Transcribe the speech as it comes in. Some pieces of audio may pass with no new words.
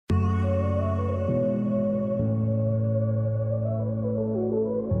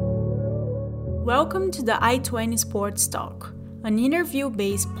Welcome to the I-20 Sports Talk, an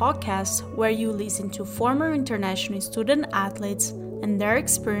interview-based podcast where you listen to former international student athletes and their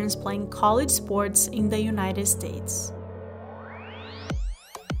experience playing college sports in the United States.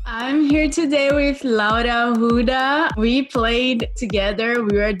 I'm here today with Laura Huda. We played together.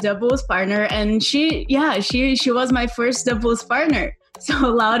 We were a doubles partner, and she was my first doubles partner. So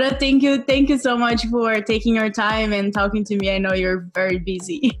Laura, thank you so much for taking your time and talking to me. I know you're very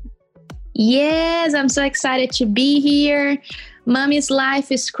busy. Yes, I'm so excited to be here. Mommy's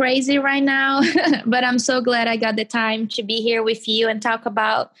life is crazy right now, but I'm so glad I got the time to be here with you and talk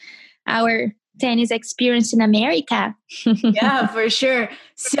about our tennis experience in America. Yeah, for sure.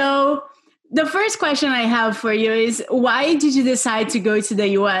 So the first question I have for you is, why did you decide to go to the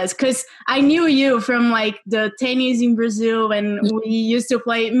US? Because I knew you from like the tennis in Brazil, and we used to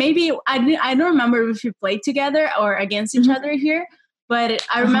play. Maybe I don't remember if we played together or against each other here, but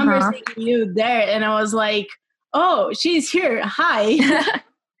I remember seeing you there, and I was like, "Oh, she's here! Hi."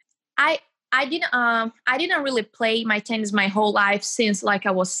 I didn't really play my tennis my whole life since like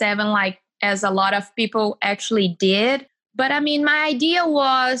I was 7, like as a lot of people actually did. But I mean, my idea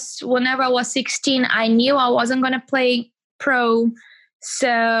was whenever I was 16, I knew I wasn't going to play pro.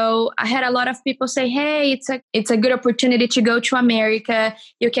 So I had a lot of people say, hey, it's a good opportunity to go to America.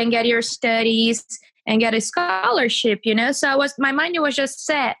 You can get your studies and get a scholarship, you know? So my mind was just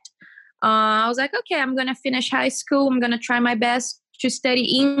set. I was like, okay, I'm going to finish high school. I'm going to try my best to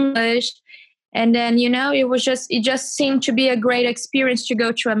study English. And then, you know, it just seemed to be a great experience to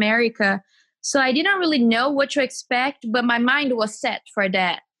go to America. So I didn't really know what to expect, but my mind was set for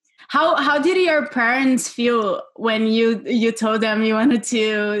that. How did your parents feel when you told them you wanted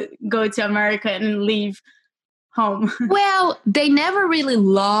to go to America and leave home? Well, they never really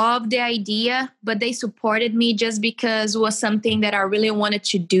loved the idea, but they supported me just because it was something that I really wanted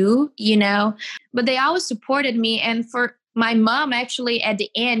to do, you know. But they always supported me. And for my mom, actually, at the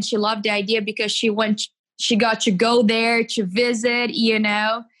end, she loved the idea because she got to go there to visit, you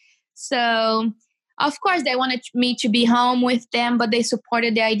know. So, of course, they wanted me to be home with them, but they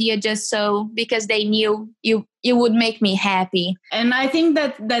supported the idea just so because they knew it would make me happy. And I think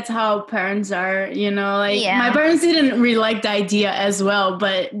that's how parents are, you know, like my parents didn't really like the idea as well,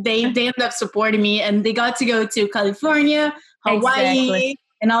 but they ended up supporting me, and they got to go to California, Hawaii,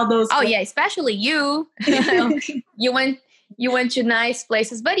 and all those. Oh, yeah, especially you. You went to nice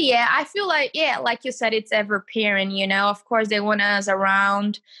places. But yeah, I feel like, like you said, it's every parent, you know, of course they want us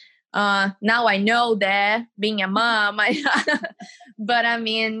around. Now I know that being a mom, but I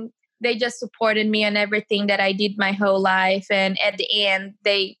mean, they just supported me on everything that I did my whole life. And at the end,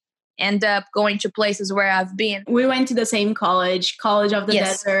 they end up going to places where I've been. We went to the same College of the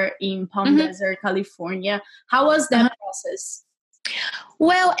Desert in Palm Desert, California. How was that process?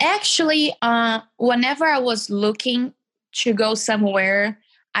 Well, actually, whenever I was looking to go somewhere,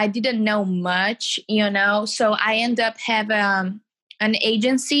 I didn't know much, you know, so I ended up having an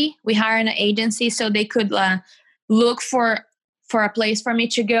agency. We hired an agency so they could look for a place for me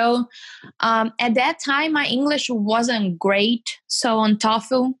to go. At that time, my English wasn't great. So on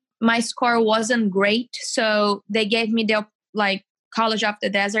TOEFL, my score wasn't great. So they gave me the College of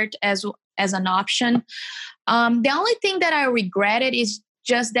the Desert as an option. The only thing that I regretted is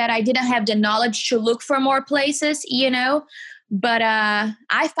just that I didn't have the knowledge to look for more places, you know. But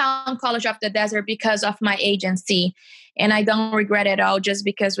I found College of the Desert because of my agency. And I don't regret it at all just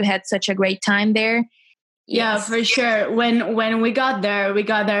because we had such a great time there. Yeah, for sure. When we got there,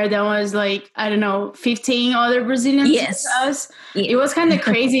 there was like, I don't know, 15 other Brazilians with us. Yeah. It was kind of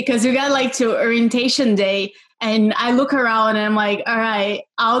crazy because we got like to orientation day, and I look around and I'm like, all right,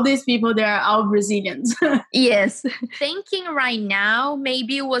 all these people there are all Brazilians. Yes. Thinking right now,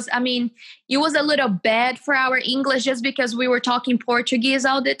 maybe it was a little bad for our English just because we were talking Portuguese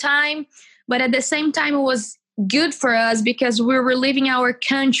all the time. But at the same time, it was good for us because we were leaving our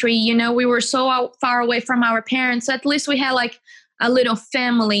country, you know, we were so far away from our parents. So at least we had like a little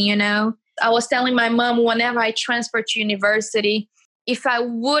family, you know. I was telling my mom whenever I transferred to university, if I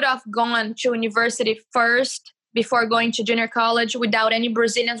would have gone to university first before going to junior college without any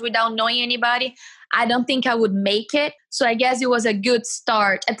Brazilians, without knowing anybody, I don't think I would make it. So I guess it was a good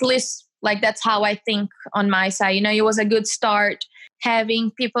start. At least like that's how I think on my side, you know, it was a good start having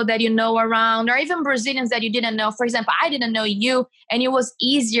people that you know around, or even Brazilians that you didn't know. For example, I didn't know you, and it was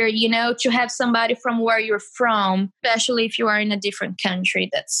easier, you know, to have somebody from where you're from, especially if you are in a different country.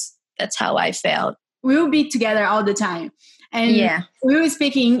 That's how I felt. We will be together all the time. And we were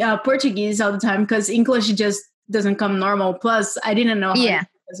speaking Portuguese all the time because English just doesn't come normal. Plus, I didn't know how to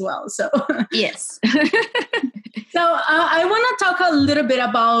as well. So yes. So I want to talk a little bit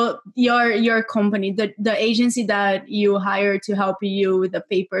about your company, the agency that you hired to help you with the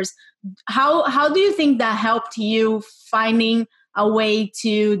papers. How do you think that helped you finding a way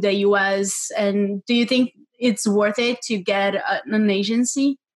to the US? And do you think it's worth it to get an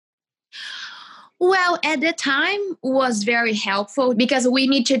agency? Well, at the time was very helpful because we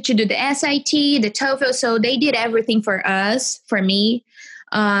needed to do the SAT, the TOEFL. So they did everything for us, for me,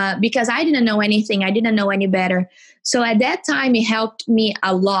 because I didn't know anything. I didn't know any better. So at that time, it helped me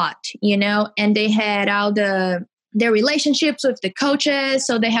a lot, and they had all their relationships with the coaches.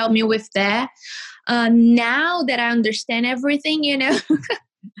 So they helped me with that. Now that I understand everything,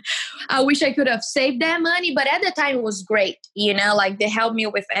 I wish I could have saved that money, but at the time it was great, like they helped me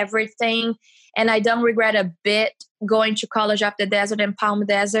with everything. And I don't regret a bit going to College of the Desert and Palm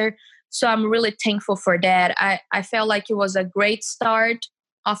Desert. So I'm really thankful for that. I felt like it was a great start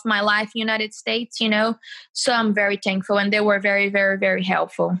of my life in the United States, So I'm very thankful. And they were very, very, very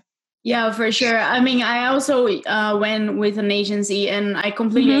helpful. Yeah, for sure. I mean, I also went with an agency, and I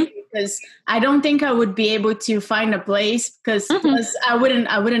completely agree, because I don't think I would be able to find a place because I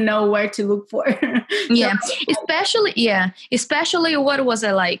wouldn't know where to look for. Yeah, especially what was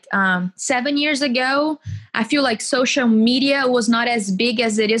it like 7 years ago? I feel like social media was not as big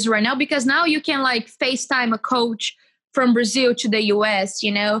as it is right now, because now you can like FaceTime a coach from Brazil to the US,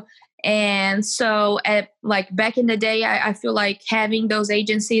 And so like back in the day, I feel like having those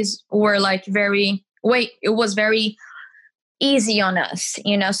agencies were like it was very easy on us,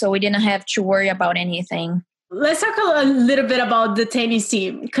 so we didn't have to worry about anything. Let's talk a little bit about the tennis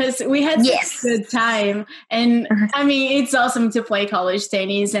team, because we had such a good time. And I mean, it's awesome to play college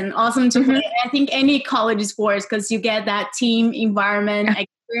tennis and awesome to play, I think, any college sports, because you get that team environment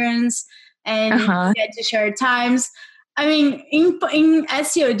experience and you get to share times. I mean, in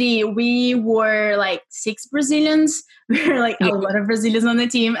SCOD, we were like 6 Brazilians. We were like a lot of Brazilians on the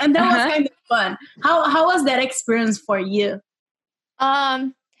team. And that was kind of fun. How was that experience for you?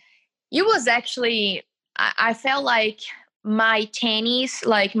 It was actually, I felt like my tennis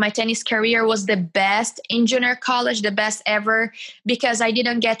career was the best in junior college, the best ever, because I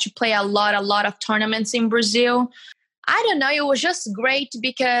didn't get to play a lot of tournaments in Brazil. I don't know. It was just great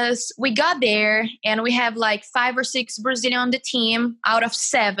because we got there and we have like 5 or 6 Brazilian on the team out of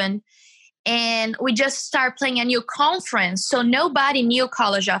 7. And we just started playing a new conference. So nobody knew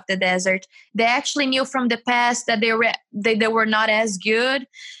College of the Desert. They actually knew from the past that they were not as good.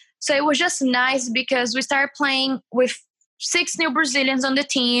 So it was just nice because we started playing with 6 new Brazilians on the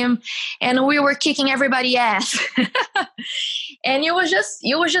team and we were kicking everybody's ass. And it was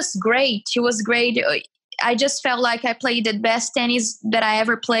just great. It was great. I just felt like I played the best tennis that I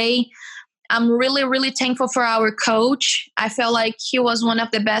ever played. I'm really, really thankful for our coach. I felt like he was one of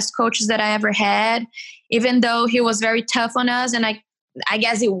the best coaches that I ever had, even though he was very tough on us. And I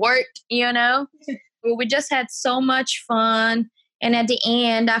guess it worked, We just had so much fun. And at the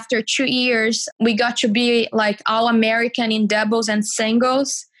end, after 2 years, we got to be like All-American in doubles and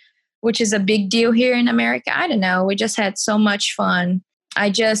singles, which is a big deal here in America. I don't know. We just had so much fun. I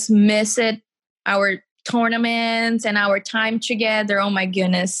just miss it. Our tournaments and our time together. Oh my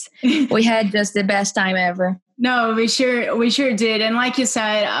goodness. We had just the best time ever. No, we sure did. And like you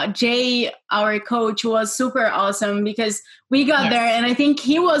said, Jay, our coach, was super awesome because we got there and I think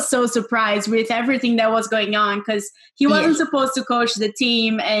he was so surprised with everything that was going on because he wasn't supposed to coach the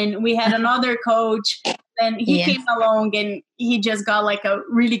team and we had another coach and he came along and he just got like a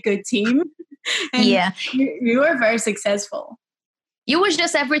really good team. And we were very successful. It was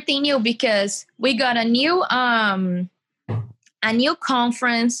just everything new because we got a new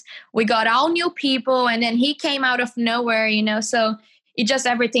conference. We got all new people, and then he came out of nowhere, So it just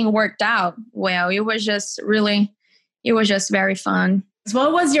everything worked out well. It was just very fun.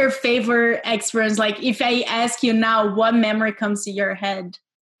 What was your favorite experience? Like, if I ask you now, what memory comes to your head?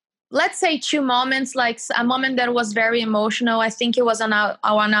 Let's say 2 moments. Like a moment that was very emotional. I think it was on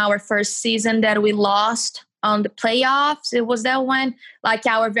our first season that we lost on the playoffs. It was that one, like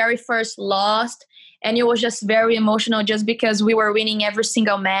our very first loss. And it was just very emotional just because we were winning every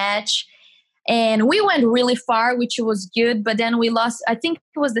single match. And we went really far, which was good. But then we lost, I think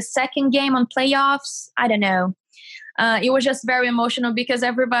it was the second game on playoffs. I don't know. It was just very emotional because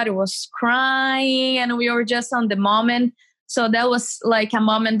everybody was crying and we were just on the moment. So that was like a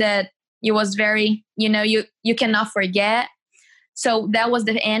moment that it was very, you cannot forget. So that was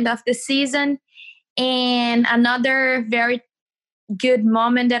the end of the season. And another very good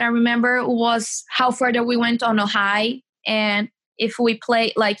moment that I remember was how further we went on Ohio. And if we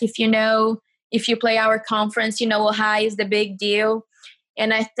play, like, if you play our conference, Ohio is the big deal.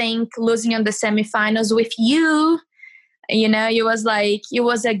 And I think losing on the semifinals with you, it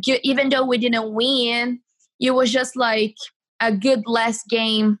was a good, even though we didn't win, it was just like a good last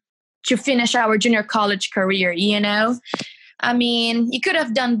game to finish our junior college career, I mean, you could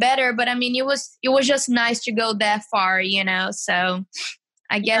have done better, but I mean, it was just nice to go that far, so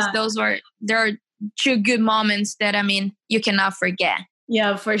I guess there are two good moments that, I mean, you cannot forget.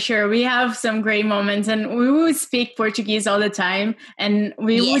 Yeah, for sure. We have some great moments, and we would speak Portuguese all the time, and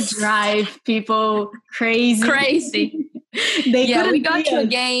we would drive people crazy. We got to a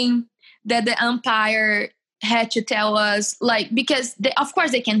game that the umpire had to tell us, like, because of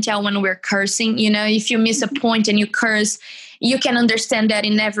course they can tell when we're cursing, if you miss a point and you curse, you can understand that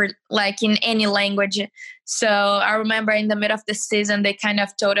in any language. So I remember in the middle of the season, they kind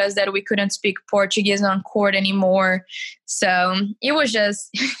of told us that we couldn't speak Portuguese on court anymore. So it was just,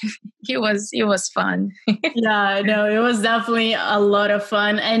 it was fun. Yeah, no, it was definitely a lot of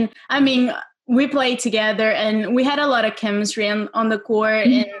fun. And I mean, we played together and we had a lot of chemistry on the court,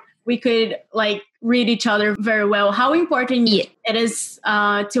 and we could like read each other very well. How important it is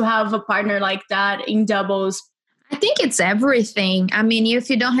to have a partner like that in doubles? I think it's everything. I mean, if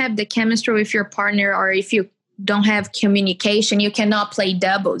you don't have the chemistry with your partner, or if you don't have communication, you cannot play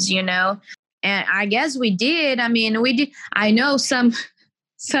doubles, And I guess we did. I mean, we did. I know some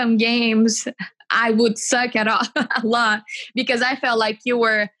games I would suck at a lot because I felt like you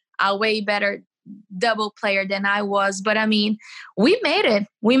were a way better double player than I was. But I mean, we made it.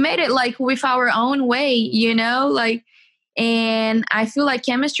 We made it like with our own way, and I feel like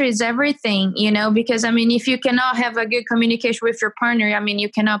chemistry is everything, because I mean, if you cannot have a good communication with your partner, I mean, you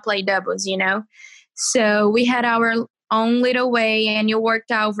cannot play doubles, So we had our own little way, and it worked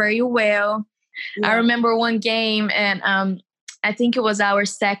out very well. Yeah. I remember one game, and I think it was our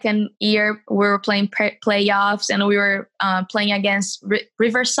second year. We were playing playoffs, and we were playing against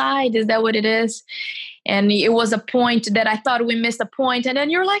Riverside. Is that what it is? And it was a point that I thought we missed a point. And then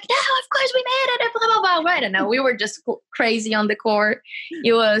you're like, no, of course we made it. And blah, blah, blah. I don't know. We were just crazy on the court.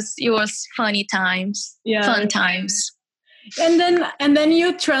 It was funny times. Yeah. Fun times. And then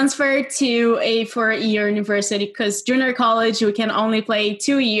you transferred to a 4-year university, because junior college, we can only play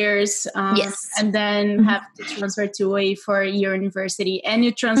 2 years. Yes. And then have to transfer to a 4-year university. And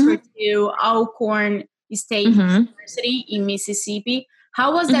you transferred to Alcorn State University in Mississippi.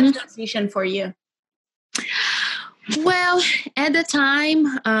 How was that transition for you? Well, at the time,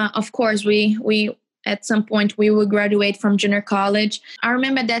 of course, we at some point we would graduate from junior college. I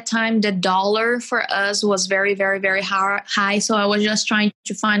remember at that time the dollar for us was very, very, very high. So I was just trying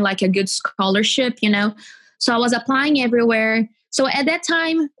to find like a good scholarship, So I was applying everywhere. So at that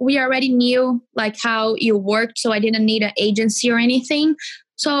time, we already knew like how it worked. So I didn't need an agency or anything.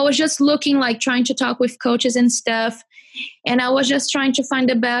 So I was just looking, like trying to talk with coaches and stuff. And I was just trying to find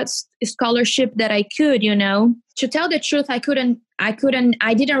the best scholarship that I could, To tell the truth, I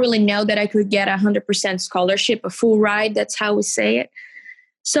didn't really know that I could get 100% scholarship, a full ride. That's how we say it.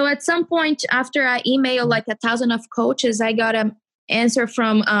 So at some point after I emailed like 1,000 of coaches, I got an answer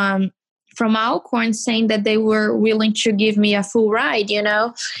from Alcorn saying that they were willing to give me a full ride, And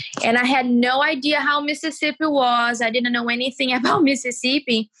I had no idea how Mississippi was. I didn't know anything about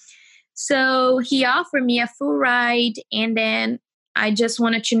Mississippi. So he offered me a full ride, and then I just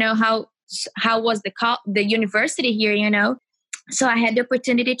wanted to know how was the university here, So I had the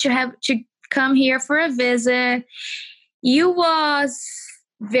opportunity to come here for a visit. It was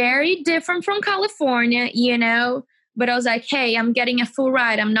very different from California, But I was like, hey, I'm getting a full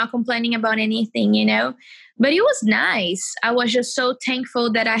ride. I'm not complaining about anything, But it was nice. I was just so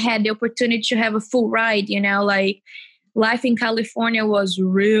thankful that I had the opportunity to have a full ride, Like, life in California was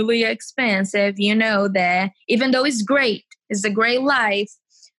really expensive, that, even though it's great, it's a great life,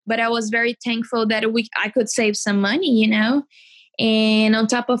 but I was very thankful that I could save some money, And on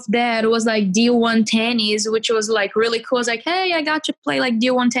top of that, it was like D1 tennis, which was like really cool. I was like, hey, I got to play like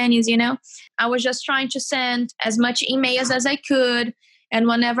D1 tennis, I was just trying to send as much emails as I could. And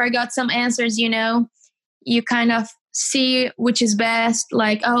whenever I got some answers, you kind of see which is best,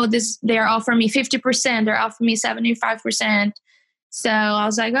 like, oh, they're offering me 50%, they're offering me 75%. So I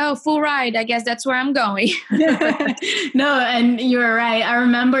was like, oh, full ride, I guess that's where I'm going. No, and you're right. I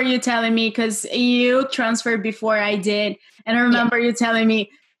remember you telling me, because you transferred before I did, and I remember you telling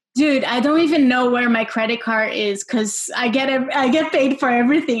me, dude, I don't even know where my credit card is, because I get paid for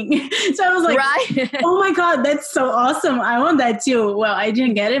everything. So I was like, right? Oh my God, that's so awesome. I want that too. Well, I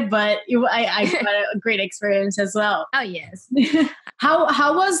didn't get it, but I got a great experience as well. Oh, yes.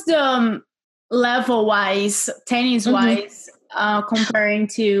 How was the level-wise, tennis-wise, comparing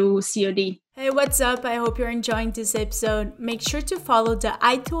to COD? Hey, what's up? I hope you're enjoying this episode. Make sure to follow the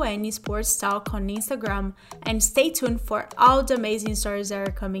I2N Sports Talk on Instagram and stay tuned for all the amazing stories that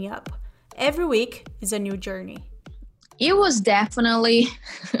are coming up. Every week is a new journey. It was definitely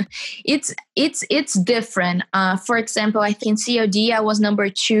it's different. For example, I think COD I was number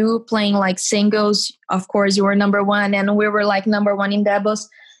 2 playing like singles. Of course, you were number 1, and we were like number 1 in doubles.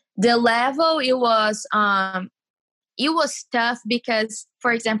 The level it was tough because,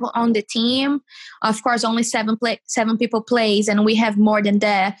 for example, on the team, of course, only seven people plays, and we have more than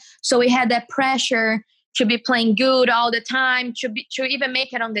that. So we had that pressure to be playing good all the time, to even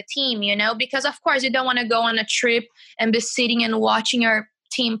make it on the team, you know, because of course you don't want to go on a trip and be sitting and watching your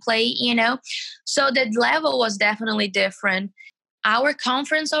team play, you know. So the level was definitely different. Our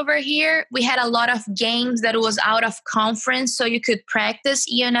conference over here, we had a lot of games that was out of conference, so you could practice,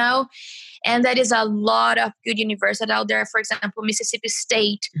 you know. And there is a lot of good universities out there. For example, Mississippi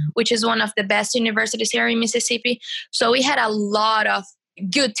State, which is one of the best universities here in Mississippi. So we had a lot of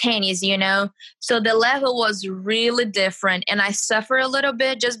good tennis, you know. So the level was really different. And I suffer a little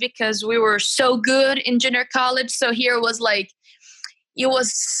bit just because we were so good in junior college. So here was like, it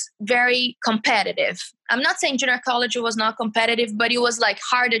was very competitive. I'm not saying junior college was not competitive, but it was like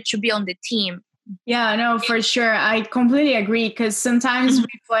harder to be on the team. Yeah, no, for sure. I completely agree because sometimes we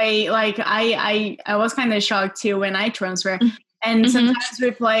play like I was kind of shocked too when I transferred. And sometimes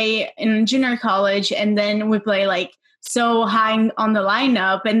we play in junior college and then we play like so high on the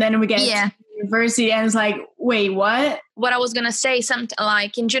lineup and then we get to university and it's like, wait, what? What I was going to say, something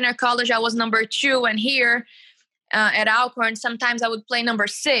like in junior college, I was number 2 and here at Alcorn, sometimes I would play number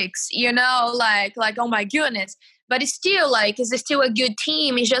 6, you know, like, oh my goodness. But it's still like, it's still a good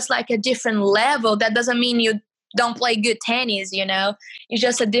team. It's just like a different level. That doesn't mean you don't play good tennis, you know. It's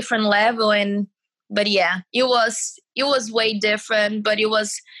just a different level. But yeah, it was way different. But it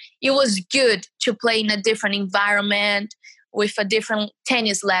was good to play in a different environment with a different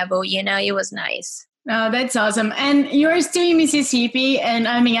tennis level. You know, it was nice. Oh, that's awesome. And you're still in Mississippi. And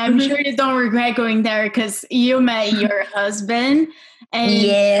I mean, I'm sure you don't regret going there because you met your husband. And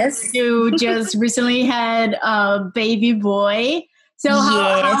yes, you just recently had a baby boy. So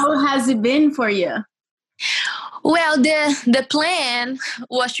how has it been for you? Well, the plan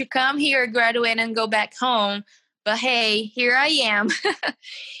was to come here, graduate, and go back home. But hey, here I am.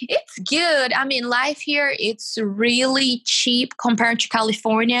 It's good. I mean, life here, it's really cheap compared to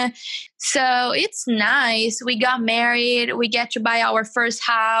California. So it's nice. We got married. We get to buy our first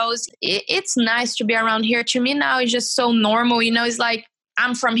house. It's nice to be around here. To me now, it's just so normal. You know, it's like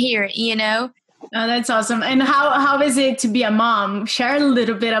I'm from here, you know? Oh, that's awesome. And how is it to be a mom? Share a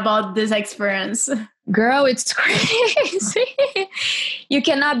little bit about this experience. Girl, it's crazy. You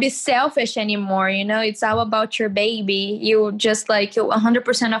cannot be selfish anymore. You know, it's all about your baby. You just like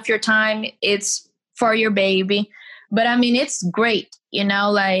 100% of your time, it's for your baby. But I mean, it's great. You know,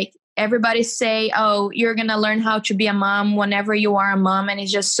 like everybody say, oh, you're going to learn how to be a mom whenever you are a mom. And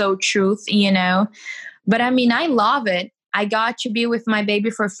it's just so truth, you know. But I mean, I love it. I got to be with my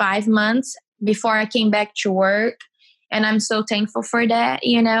baby for 5 months before I came back to work. And I'm so thankful for that,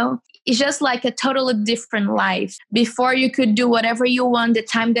 you know. It's just like a totally different life. Before you could do whatever you want, the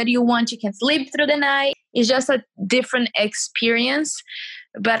time that you want, you can sleep through the night. It's just a different experience.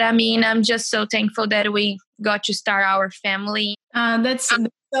 But I mean, I'm just so thankful that we got to start our family. That's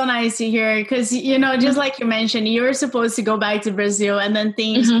so nice to hear because, you know, just like you mentioned, you were supposed to go back to Brazil and then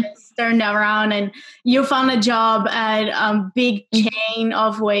things turned around and you found a job at a big chain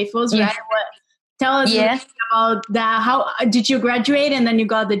of waffles, right? Tell us about that. How did you graduate and then you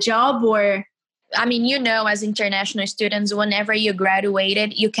got the job or? I mean, you know, as international students, whenever you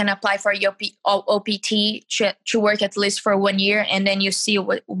graduated, you can apply for your OPT to work at least for 1 year and then you see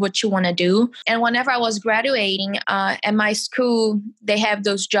what you want to do. And whenever I was graduating at my school, they have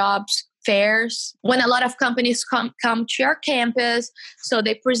those jobs fairs when a lot of companies come to your campus. So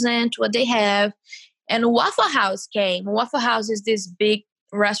they present what they have. And Waffle House came. Waffle House is this big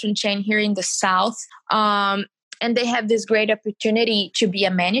restaurant chain here in the South. And they have this great opportunity to be a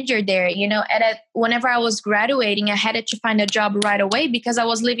manager there, you know. And whenever I was graduating, I had to find a job right away because I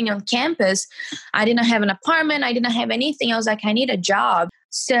was living on campus. I didn't have an apartment. I didn't have anything. I was like, I need a job.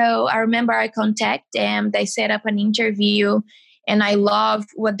 So I remember I contacted them. They set up an interview and I loved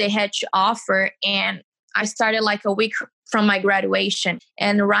what they had to offer. And I started like a week from my graduation.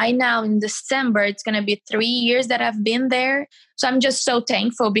 And right now in December, it's going to be 3 years that I've been there. So I'm just so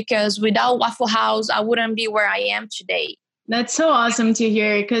thankful because without Waffle House, I wouldn't be where I am today. That's so awesome to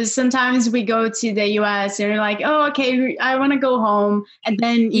hear, because sometimes we go to the US and you're like, oh, okay, I want to go home. And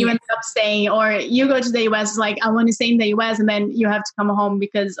then you end up staying, or you go to the US, like, I want to stay in the US, and then you have to come home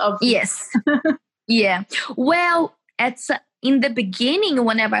because of. Yes. Yeah. Well, in the beginning,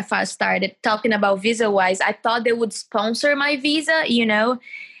 whenever I first started talking about visa-wise, I thought they would sponsor my visa,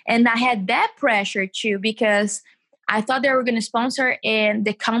 and I had that pressure too, because I thought they were going to sponsor, and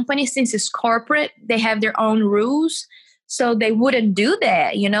the company, since it's corporate, they have their own rules. So they wouldn't do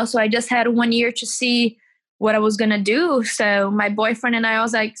that, So I just had 1 year to see what I was going to do. So my boyfriend and I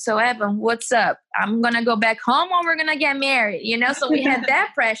was like, so Evan, what's up? I'm going to go back home, or we're going to get married, So we had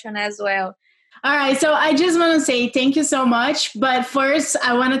that pressure as well. All right. So I just want to say thank you so much. But first,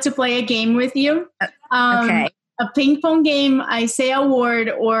 I wanted to play a game with you. Okay. A ping pong game. I say a word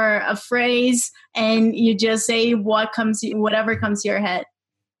or a phrase, and you just say whatever comes to your head.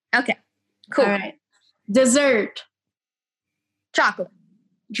 Okay. Cool. All right. Dessert. Chocolate.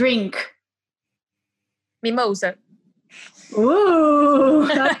 Drink. Mimosa. Ooh.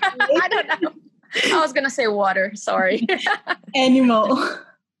 I don't know. I was going to say water. Sorry. Animal.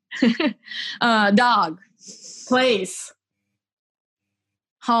 Dog. Place.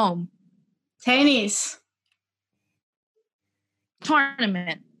 Home. Tennis.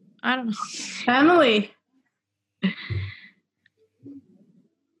 Tournament. I don't know. Family.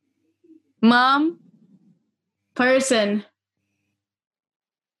 Mom. Person.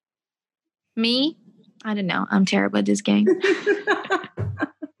 Me. I don't know. I'm terrible at this game.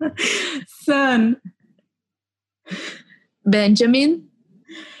 Son. Benjamin.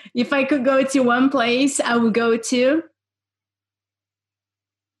 If I could go to one place, I would go to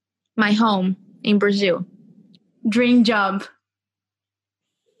my home in Brazil. Dream job.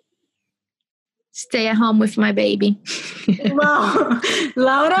 Stay at home with my baby. Wow.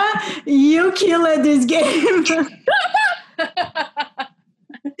 Laura, you kill at this game.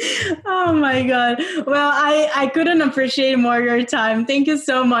 Oh my God. Well, I couldn't appreciate more your time. Thank you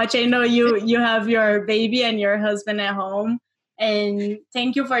so much. I know you have your baby and your husband at home. And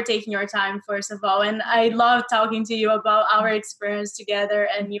thank you for taking your time, first of all. And I love talking to you about our experience together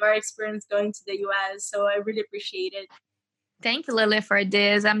and your experience going to the US. So I really appreciate it. Thank you, Lily, for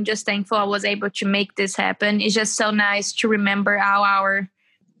this. I'm just thankful I was able to make this happen. It's just so nice to remember all our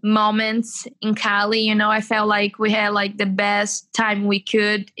moments in Cali. I felt like we had like the best time we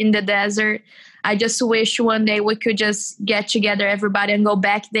could in the desert. I just wish one day we could just get together, everybody, and go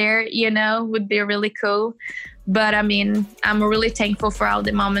back there, would be really cool. But I mean, I'm really thankful for all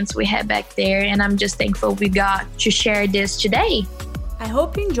the moments we had back there. And I'm just thankful we got to share this today. I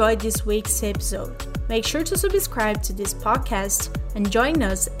hope you enjoyed this week's episode. Make sure to subscribe to this podcast and join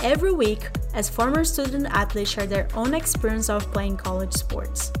us every week as former student athletes share their own experience of playing college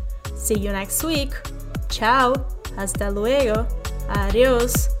sports. See you next week. Ciao. Hasta luego.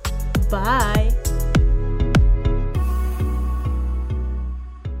 Adios. Bye.